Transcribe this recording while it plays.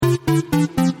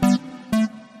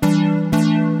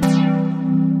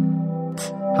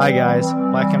Hi guys,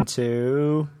 welcome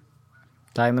to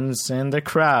Diamonds in the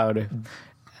Crowd.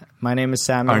 My name is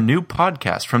Samuel. Our new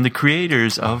podcast from the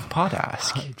creators of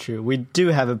Podask. True, we do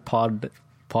have a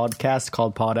podcast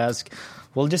called Podask.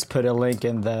 We'll just put a link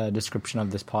in the description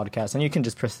of this podcast, and you can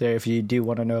just press there if you do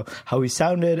want to know how we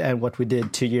sounded and what we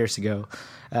did 2 years ago.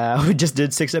 We just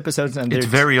did 6 episodes, and it's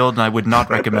very old, and I would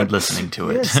not recommend listening to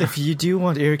it. Yes, if you do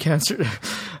want ear cancer.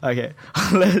 Okay,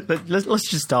 let's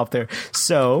just stop there.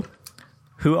 So,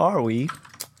 who are we,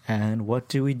 and what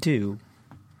do we do?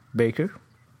 Baker?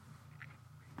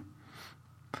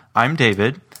 I'm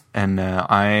David, and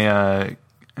I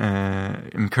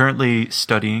am currently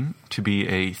studying to be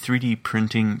a 3D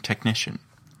printing technician.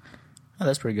 Oh,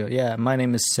 that's pretty good. Yeah, my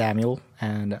name is Samuel,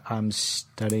 and I'm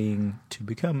studying to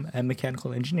become a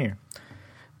mechanical engineer.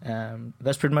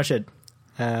 That's pretty much it.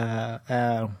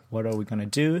 What are we going to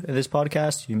do in this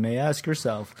podcast? You may ask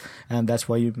yourself, and that's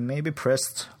why you may be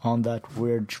pressed on that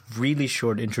weird, really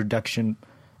short introduction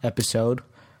episode.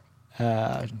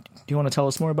 Do you want to tell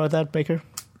us more about that, Baker?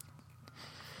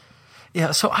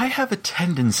 Yeah, so I have a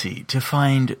tendency to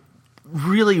find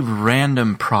really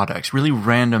random products, really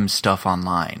random stuff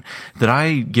online that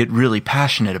I get really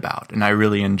passionate about and I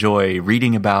really enjoy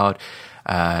reading about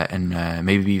and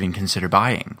maybe even consider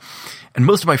buying. And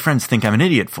most of my friends think I'm an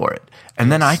idiot for it. And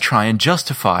then I try and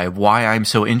justify why I'm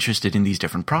so interested in these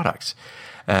different products.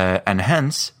 And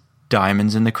hence,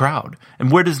 Diamonds in the Crowd.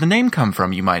 And where does the name come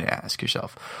from, you might ask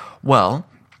yourself? Well,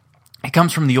 it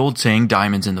comes from the old saying,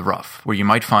 diamonds in the rough, where you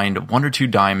might find 1 or 2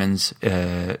 diamonds,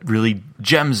 really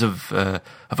gems of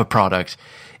a product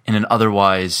in an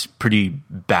otherwise pretty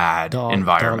bad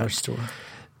environment. Dollar store.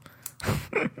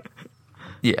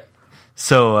 Yeah.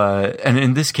 So, and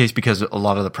in this case, because a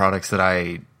lot of the products that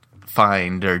I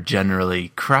find are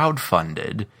generally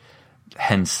crowdfunded,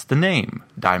 hence the name,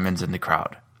 Diamonds in the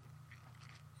Crowd.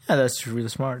 Yeah, that's really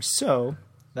smart. So,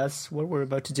 that's what we're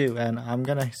about to do, and I'm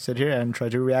going to sit here and try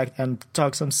to react and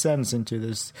talk some sense into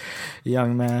this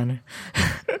young man.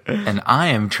 And I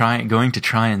am going to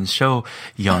try and show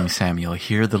young Samuel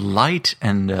here the light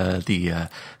and the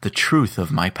truth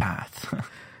of my path.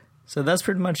 So that's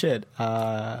pretty much it.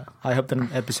 I hope the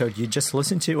episode you just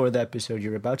listened to or the episode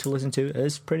you're about to listen to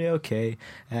is pretty okay,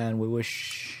 and we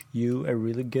wish you a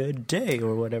really good day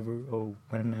or whatever, or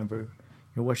whenever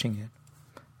you're watching it.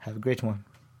 Have a great one.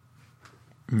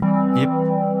 Yep.